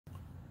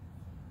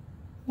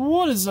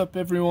What is up,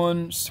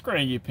 everyone?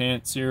 Scraggy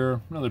Pants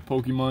here, another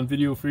Pokemon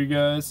video for you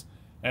guys,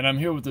 and I'm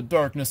here with the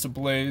Darkness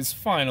Ablaze.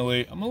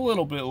 Finally, I'm a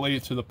little bit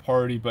late to the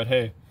party, but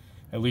hey,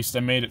 at least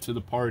I made it to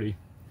the party.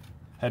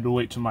 Had to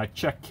wait till my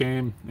check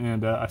came,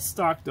 and I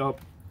stocked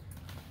up.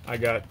 I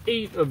got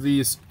 8 of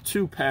these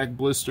 2-pack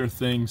blister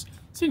things.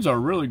 Seems a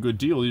really good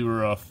deal. These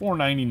were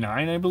 $4.99,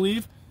 I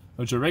believe,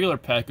 which a regular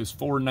pack is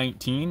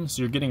 $4.19,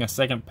 so you're getting a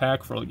second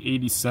pack for like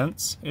 80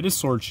 cents. It is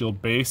Sword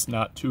Shield based,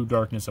 not 2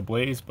 Darkness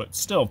Ablaze, but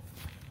still,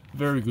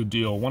 very good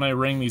deal. When I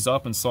rang these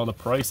up and saw the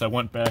price, I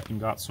went back and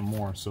got some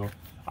more. So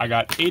I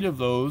got 8 of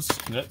those.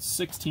 That's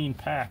 16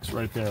 packs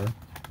right there.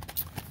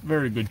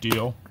 Very good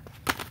deal.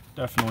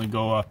 Definitely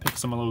go pick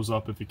some of those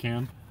up if you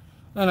can.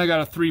 Then I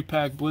got a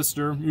 3-pack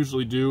blister.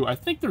 Usually do. I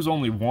think there's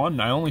only one.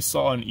 I only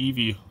saw an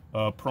Eevee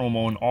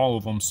promo in all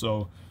of them,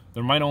 so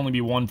there might only be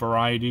one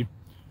variety.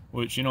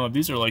 Which, you know, if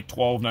these are like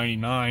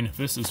 $12.99, if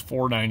this is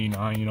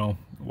 $4.99, you know,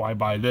 why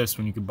buy this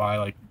when you could buy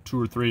like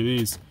 2 or 3 of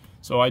these?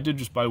 So I did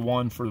just buy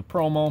one for the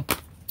promo.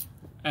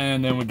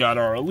 And then we got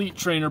our Elite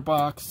Trainer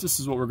box. This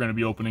is what we're going to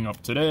be opening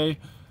up today.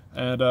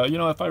 And, you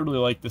know, if I really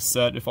like this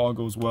set, if all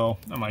goes well,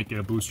 I might get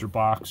a booster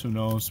box. Who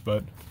knows?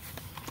 But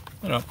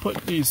I'm going to put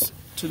these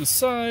to the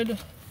side.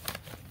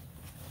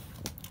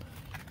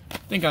 I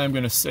think I'm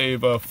going to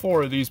save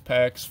 4 of these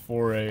packs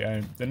for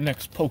the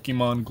next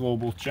Pokemon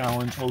Global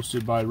Challenge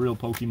hosted by Real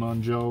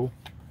Pokemon Joe.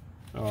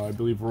 I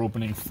believe we're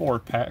opening 4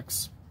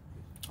 packs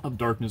of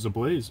Darkness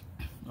Ablaze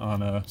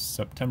on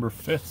September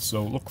 5th,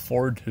 so look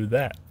forward to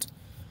that.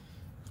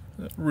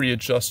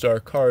 Readjust our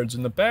cards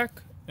in the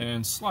back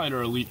and slide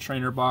our Elite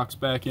Trainer box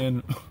back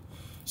in.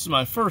 This is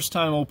my first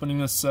time opening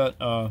this set.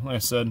 Like I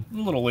said, a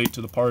little late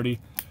to the party.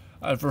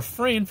 I've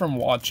refrained from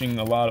watching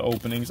a lot of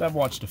openings. I've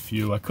watched a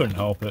few, I couldn't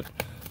help it.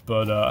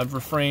 But I've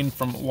refrained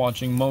from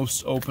watching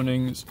most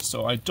openings,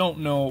 so I don't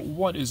know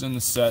what is in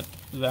the set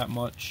that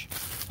much.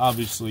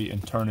 Obviously,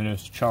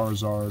 Eternatus,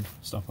 Charizard,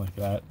 stuff like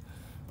that.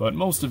 But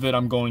most of it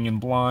I'm going in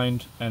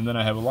blind, and then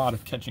I have a lot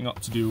of catching up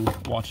to do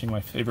watching my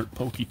favorite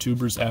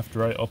PokeTubers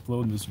after I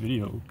upload this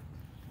video.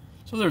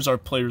 So there's our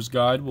player's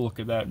guide. We'll look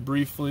at that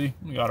briefly.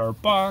 We got our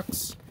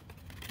box.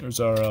 There's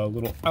our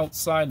little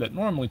outside that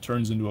normally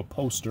turns into a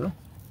poster.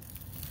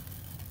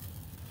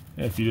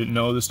 If you didn't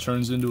know, this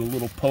turns into a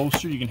little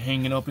poster. You can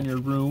hang it up in your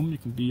room. You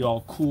can be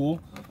all cool.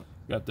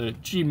 Got the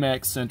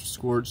G-Max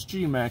Centiskorch,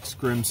 G-Max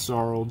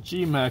Grimmsnarl,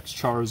 G-Max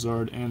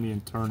Charizard, and the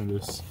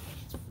Eternatus.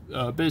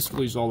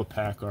 Basically, it's all the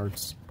pack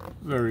arts.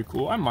 Very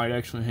cool. I might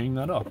actually hang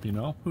that up, you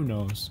know? Who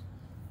knows?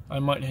 I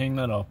might hang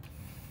that up.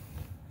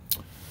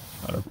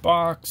 Got our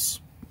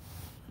box.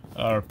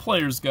 Our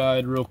player's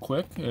guide, real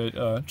quick.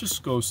 It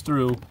just goes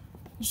through,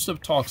 just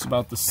talks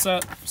about the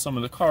set, some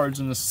of the cards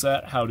in the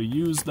set, how to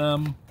use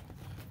them.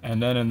 And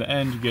then in the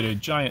end, you get a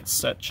giant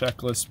set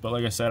checklist. But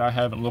like I said, I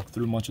haven't looked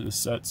through much of the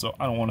set, so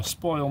I don't want to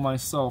spoil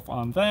myself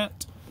on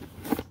that.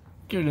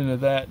 Get into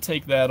that,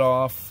 take that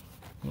off.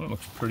 Well, it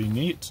looks pretty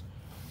neat.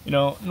 You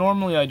know,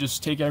 normally I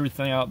just take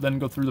everything out, then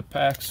go through the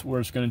packs,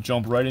 where it's going to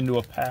jump right into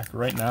a pack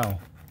right now.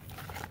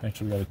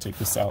 Actually, we got to take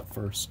this out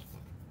first.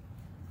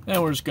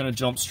 And we're just going to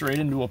jump straight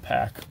into a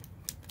pack.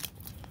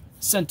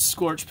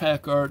 Centiskorch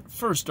pack art,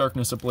 first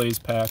Darkness Ablaze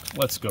pack.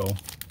 Let's go.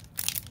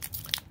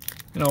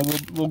 You know,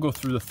 we'll go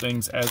through the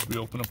things as we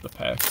open up the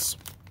packs.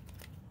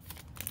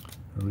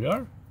 Here we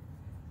are.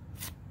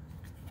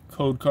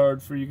 Code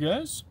card for you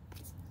guys.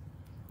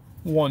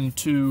 1,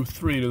 2,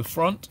 3 to the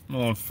front.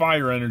 Oh,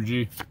 Fire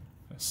Energy.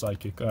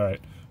 Psychic.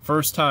 Alright.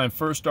 First time,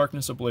 first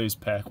Darkness Ablaze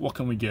pack. What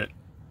can we get?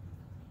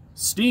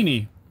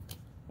 Steenie.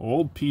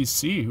 Old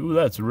PC. Ooh,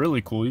 that's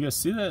really cool. You guys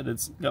see that?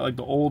 It's got like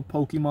the old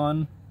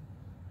Pokemon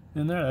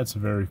in there. That's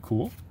very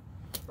cool.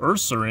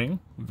 Ursaring.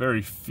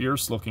 Very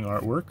fierce looking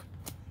artwork.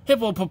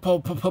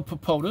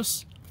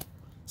 Hippopotamus.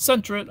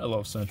 Sentret. I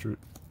love Sentret.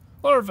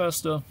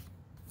 Larvesta.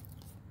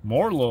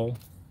 Morlo.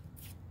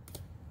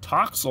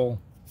 Toxel.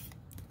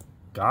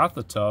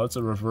 Gothita. It's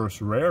a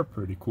reverse rare.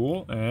 Pretty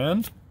cool.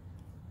 And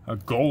a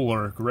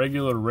Golurk.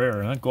 Regular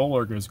rare. And that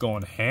Golurk is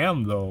going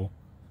ham, though.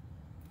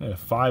 Yeah,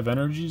 5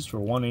 energies for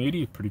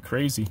 180. Pretty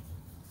crazy.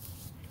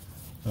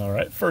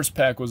 Alright, first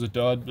pack was a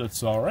dud.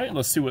 That's alright.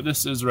 Let's see what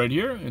this is right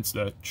here. It's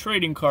the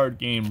trading card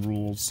game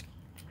rules.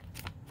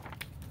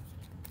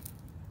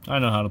 I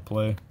know how to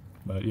play,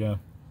 but yeah,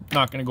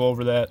 not going to go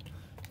over that.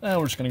 And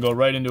we're just going to go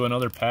right into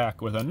another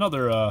pack with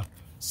another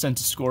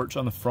Centiskorch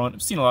on the front.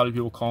 I've seen a lot of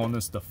people calling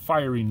this the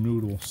Fiery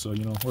Noodle, so,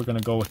 you know, we're going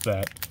to go with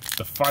that.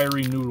 The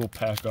Fiery Noodle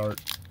pack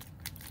art.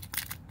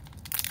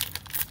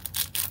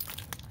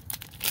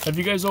 Have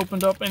you guys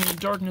opened up any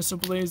Darkness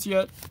Ablaze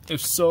yet? If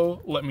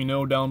so, let me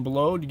know down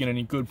below. Do you get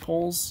any good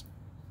pulls?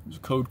 There's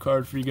a code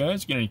card for you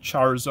guys. Get any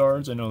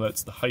Charizards? I know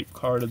that's the hype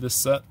card of this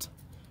set.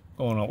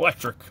 Going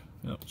electric.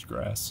 No, it's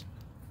grass.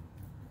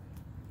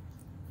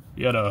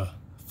 You got a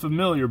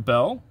familiar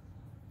bell.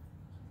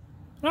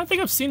 And I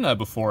think I've seen that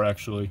before,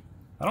 actually.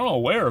 I don't know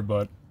where,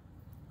 but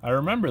I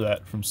remember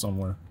that from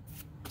somewhere.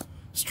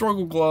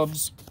 Struggle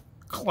Gloves,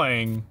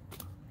 Clang,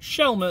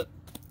 Shelmet,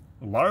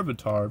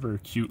 Larvitar, very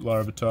cute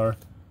Larvitar,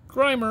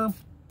 Grimer,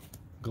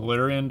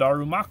 Galarian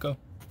Darumaka,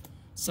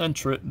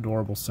 Sentret,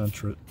 adorable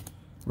Sentret.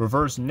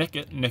 Reverse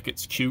Nickit,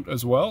 Nickit's cute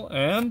as well,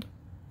 and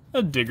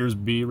a Digger's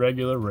Bee,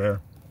 regular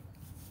rare.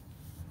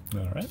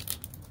 Alright.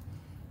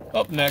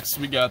 Up next,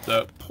 we got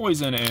the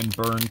Poison and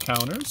Burn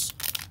counters.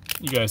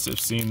 You guys have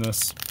seen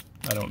this.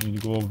 I don't need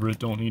to go over it,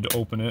 don't need to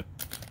open it.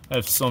 I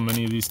have so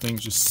many of these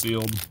things just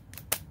sealed.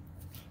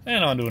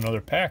 And on to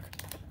another pack.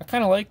 I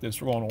kind of like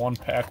this. We're going one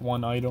pack,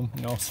 one item.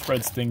 You know,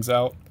 spreads things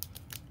out.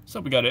 So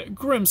we got a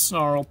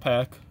Grimmsnarl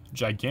pack.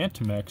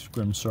 Gigantamax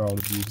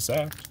Grimmsnarl to be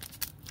exact.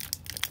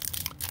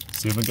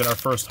 See if we get our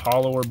first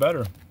holo or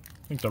better.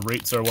 I think the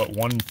rates are, what,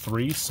 1 in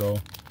 3, so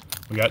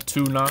we got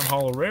 2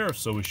 non-holo rares,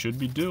 so we should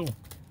be due.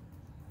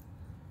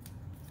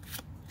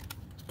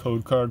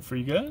 Code card for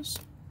you guys.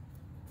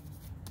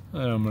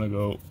 And I'm going to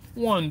go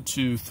 1,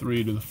 2,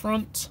 3 to the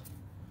front.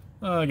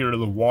 Get rid of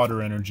the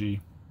water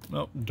energy.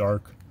 Oh,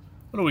 dark.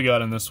 What do we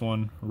got in this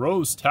one?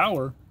 Rose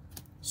Tower.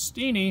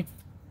 Steenie.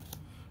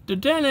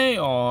 Dedenne.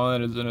 Oh,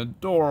 that is an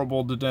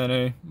adorable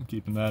Dedenne. I'm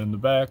keeping that in the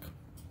back.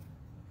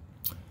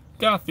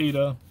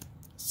 Gothita.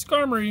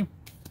 Skarmory.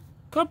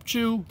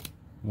 Cupchew.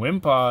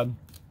 Wimpod.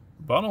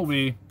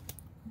 Bunnelby.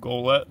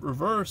 Golett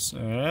Reverse.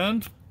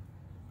 And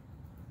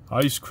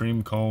Ice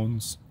Cream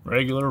Cones.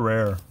 Regular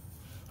rare.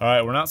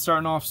 Alright, we're not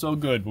starting off so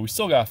good, but we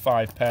still got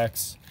 5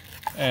 packs.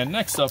 And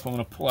next up, I'm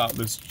going to pull out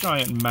this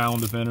giant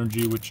mound of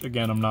energy, which,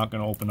 again, I'm not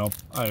going to open up.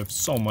 I have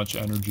so much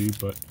energy,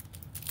 but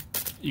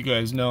you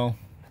guys know.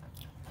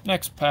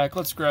 Next pack,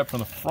 let's grab from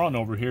the front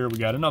over here. We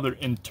got another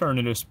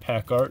Eternatus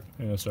pack art.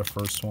 Yeah, it's our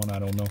first one. I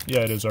don't know. Yeah,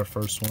 it is our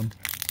first one.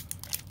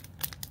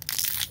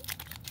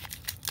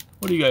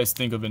 What do you guys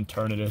think of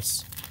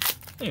Eternatus?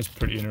 I think it's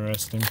pretty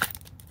interesting.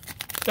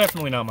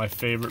 Definitely not my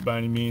favorite by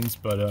any means,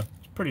 but it's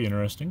pretty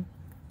interesting.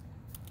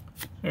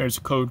 There's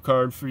a code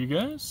card for you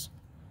guys.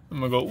 I'm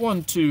going to go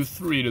 1, 2,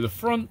 3 to the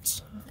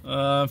front.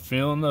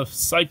 Feeling the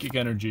psychic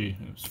energy.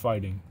 It was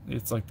fighting.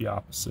 It's like the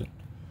opposite.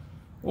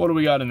 What do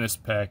we got in this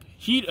pack?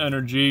 Heat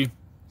Energy,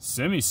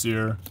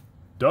 Simisear,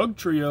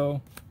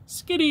 Dugtrio,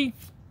 Skitty,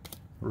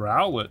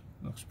 Rowlet.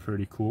 Looks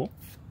pretty cool.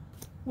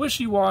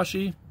 Wishy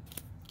Washy,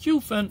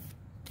 Cufant,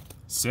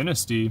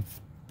 Sinistea,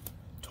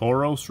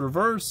 Tauros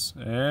Reverse,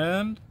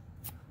 and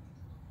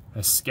a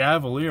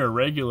Escavalier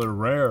regular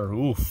rare.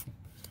 Oof.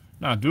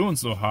 Not doing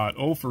so hot.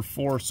 0 for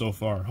 4 so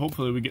far.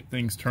 Hopefully we get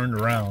things turned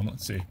around.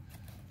 Let's see.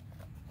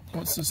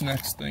 What's this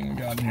next thing we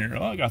got in here?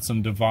 Oh, I got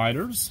some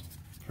dividers.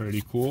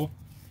 Pretty cool.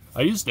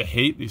 I used to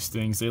hate these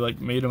things. They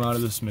like made them out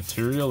of this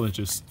material that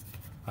just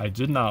I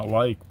did not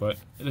like, but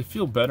they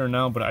feel better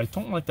now, but I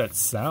don't like that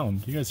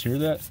sound. You guys hear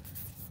that?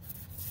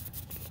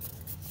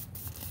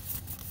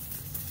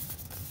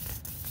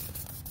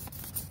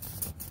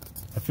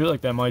 I feel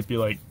like that might be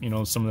like, you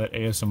know, some of that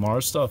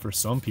ASMR stuff for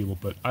some people,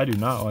 but I do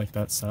not like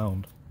that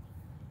sound.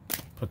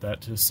 Put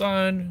that to the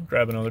side,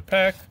 grab another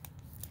pack.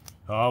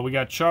 Oh, we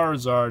got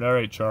Charizard.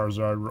 Alright,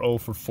 Charizard, we're 0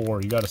 for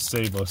 4. You gotta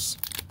save us.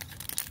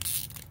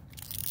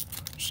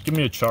 Just give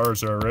me a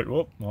Charizard, right?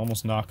 Whoop,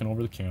 almost knocking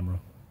over the camera.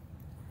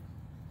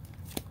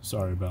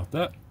 Sorry about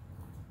that.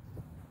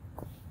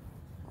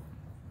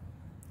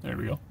 There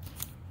we go.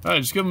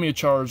 Alright, just give me a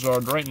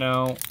Charizard right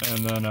now,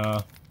 and then,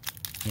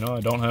 you know,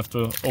 I don't have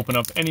to open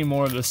up any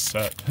more of this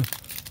set.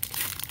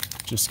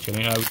 Just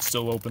kidding, I would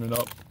still open it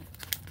up.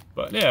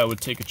 But yeah, I would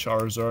take a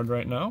Charizard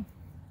right now.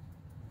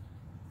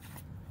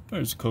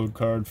 There's a code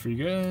card for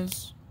you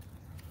guys.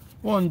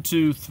 1,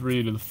 2,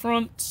 3 to the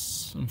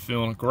front. I'm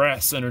feeling a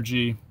Grass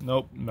Energy.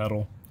 Nope,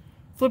 Metal.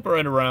 Flip it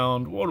right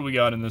around. What do we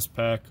got in this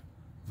pack?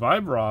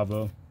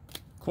 Vibrava,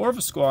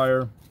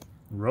 Corvisquire,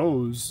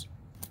 Rose,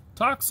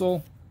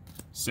 Toxel,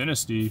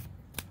 Sinistea,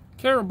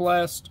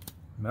 Carablast,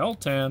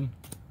 Meltan,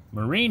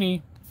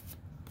 Marini,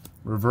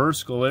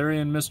 Reverse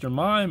Galarian Mr.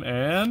 Mime,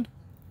 and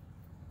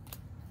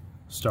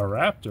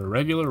Staraptor,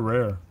 regular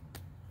rare.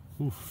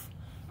 Oof.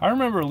 I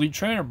remember Elite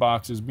Trainer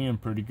boxes being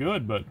pretty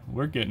good, but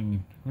we're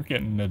getting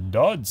a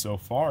dud so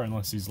far,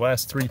 unless these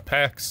last 3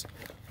 packs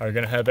are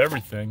gonna have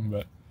everything.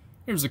 But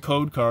here's a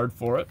code card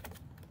for it.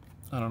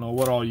 I don't know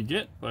what all you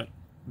get, but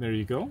there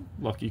you go.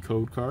 Lucky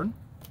code card.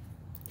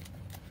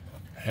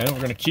 And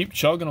we're gonna keep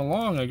chugging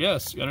along, I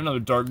guess. Got another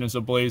Darkness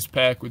Ablaze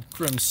pack with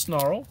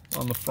Grimmsnarl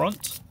on the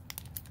front.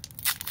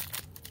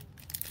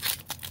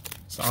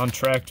 It's on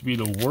track to be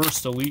the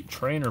worst Elite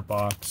Trainer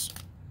box.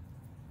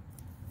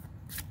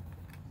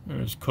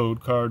 There's a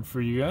code card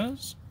for you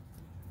guys.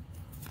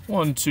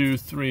 1, 2,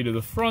 3 to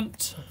the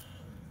front.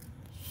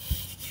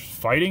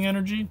 Fighting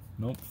Energy?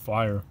 Nope,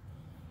 Fire.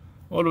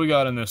 What do we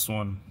got in this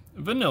one?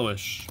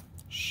 Vanillish,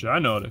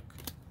 Shiinotic,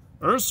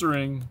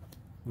 Ursaring,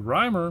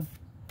 Grimer,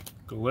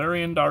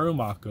 Galarian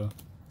Darumaka,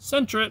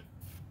 Sentret,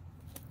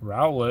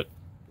 Rowlet,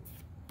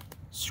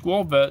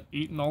 Squavette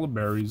eating all the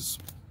berries,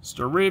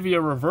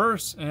 Staravia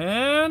Reverse,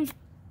 and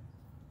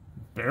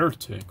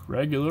Beartic,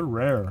 regular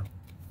rare.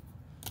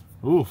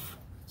 Oof.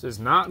 This is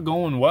not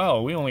going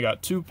well. We only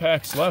got 2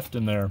 packs left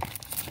in there.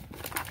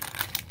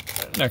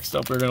 Next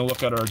up, we're going to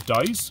look at our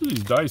dice.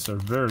 These dice are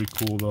very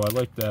cool, though. I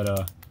like that.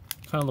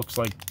 Kind of looks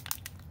like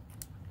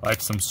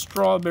some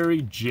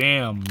strawberry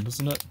jam,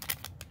 doesn't it?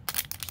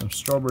 Some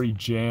strawberry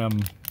jam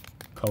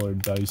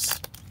colored dice.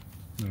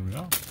 There we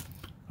go.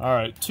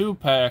 Alright, 2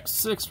 packs,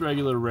 6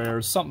 regular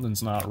rares.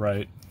 Something's not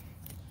right.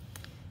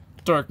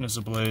 Darkness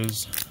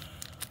Ablaze.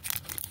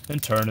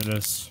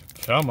 Eternatus.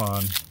 Come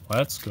on,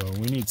 let's go.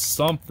 We need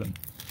something.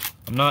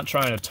 I'm not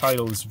trying to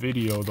title this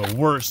video the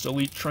worst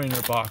Elite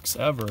Trainer box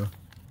ever.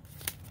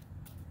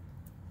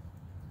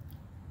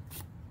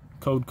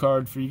 Code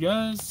card for you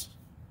guys.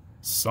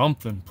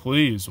 Something,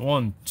 please.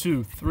 1,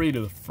 2, 3 to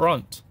the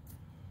front.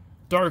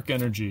 Dark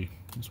Energy.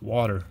 It's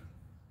water.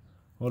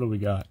 What do we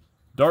got?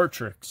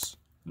 Dartrix.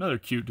 Another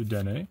cute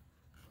Dedenne.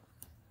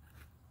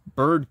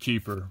 Bird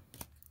Keeper.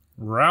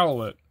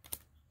 Rowlet.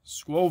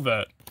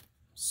 Squovet.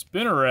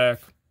 Spinnerack.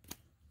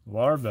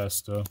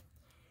 Larvesta.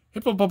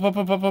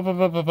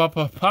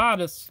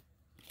 Hippopotamus.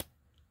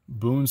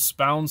 Boon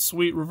Spound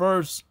Sweet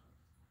Reverse.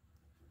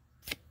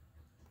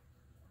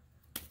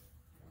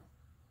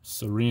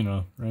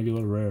 Serena,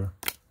 regular rare.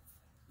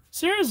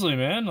 Seriously,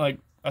 man, like,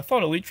 I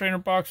thought Elite Trainer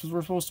boxes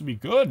were supposed to be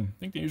good. I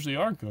think they usually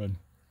are good.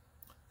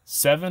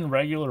 7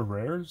 regular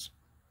rares?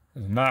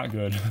 Is not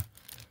good.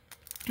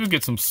 Do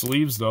get some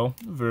sleeves, though.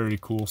 Very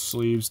cool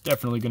sleeves.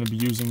 Definitely going to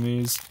be using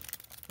these.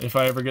 If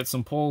I ever get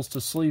some pulls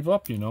to sleeve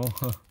up, you know.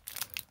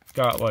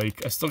 Got,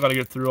 like, I still got to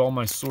get through all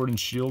my Sword and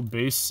Shield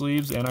base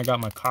sleeves, and I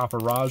got my Copper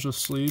Raja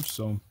sleeves,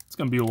 so it's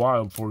going to be a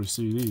while before we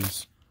see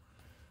these.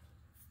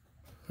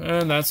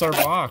 And that's our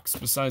box,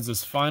 besides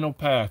this final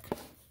pack.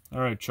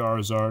 Alright,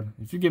 Charizard.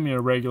 If you give me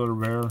a regular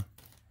rare,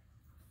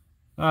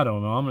 I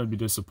don't know, I'm going to be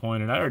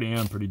disappointed. I already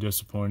am pretty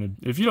disappointed.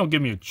 If you don't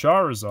give me a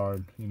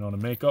Charizard, you know, to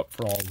make up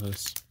for all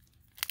this.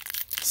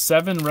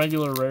 7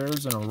 regular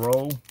rares in a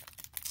row.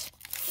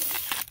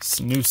 This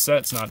new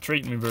set's not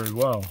treating me very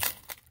well.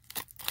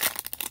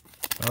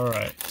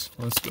 Alright,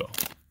 let's go.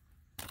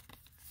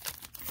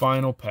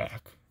 Final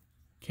pack.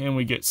 Can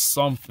we get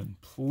something,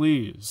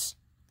 please?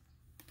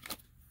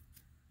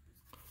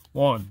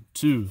 1,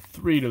 2,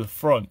 3 to the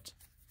front.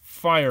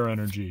 Fire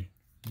Energy.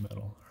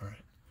 Metal.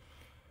 Alright.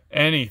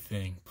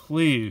 Anything,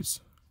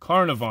 please.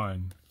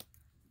 Carnivine.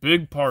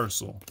 Big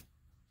Parcel.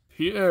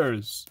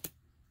 Pierre's.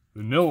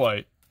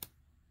 Vanillite.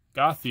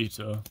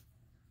 Gothita.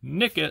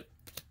 Nickit.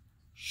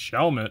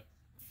 Shelmet.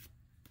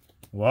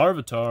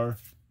 Larvitar.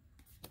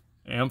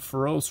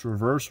 Ampharos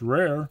Reverse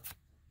Rare.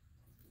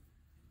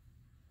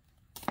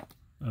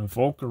 And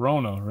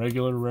Volcarona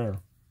Regular Rare.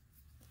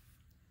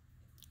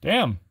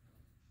 Damn.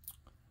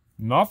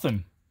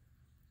 Nothing.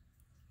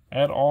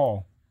 At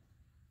all.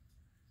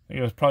 I think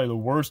it was probably the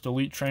worst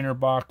Elite Trainer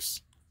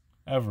box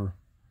ever.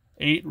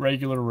 8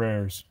 regular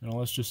rares. You know,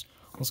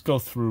 let's go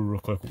through real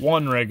quick.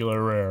 1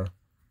 regular rare.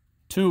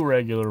 2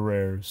 regular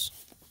rares.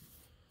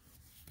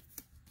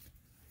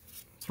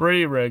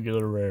 3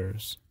 regular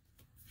rares.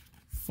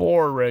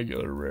 4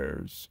 regular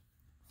rares.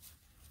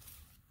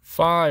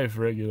 5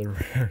 regular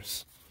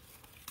rares.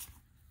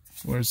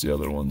 Where's the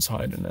other ones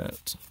hiding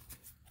at?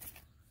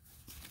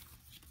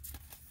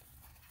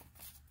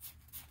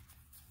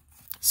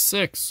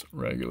 6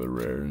 regular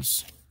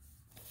rares.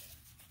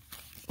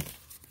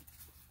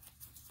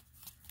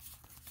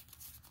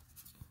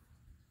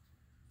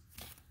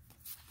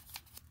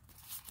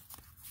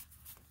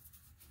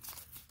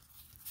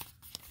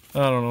 I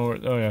don't know where,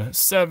 oh yeah,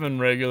 7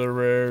 regular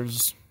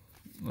rares.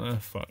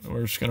 Fine.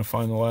 We're just gonna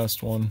find the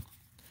last one.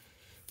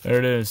 There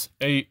it is,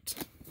 8.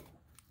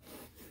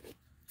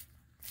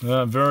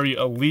 Very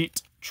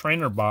Elite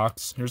Trainer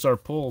box. Here's our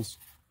pulls.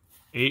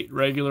 8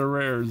 regular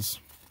rares.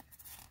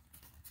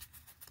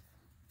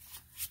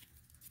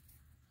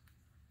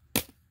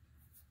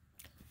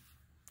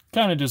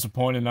 Kind of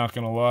disappointed, not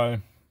gonna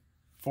lie.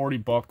 40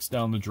 bucks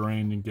down the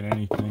drain, didn't get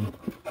anything.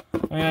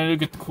 I mean, I did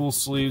get the cool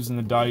sleeves and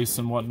the dice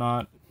and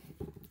whatnot.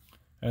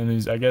 And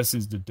these, I guess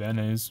these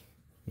Dedennes.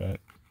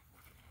 But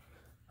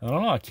I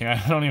don't know, I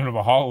don't even have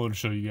a holo to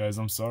show you guys,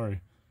 I'm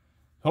sorry.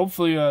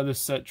 Hopefully this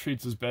set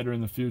treats us better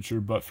in the future,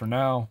 but for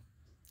now,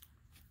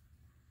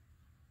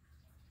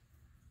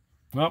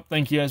 well,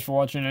 thank you guys for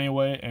watching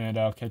anyway, and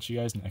I'll catch you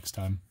guys next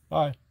time.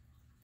 Bye.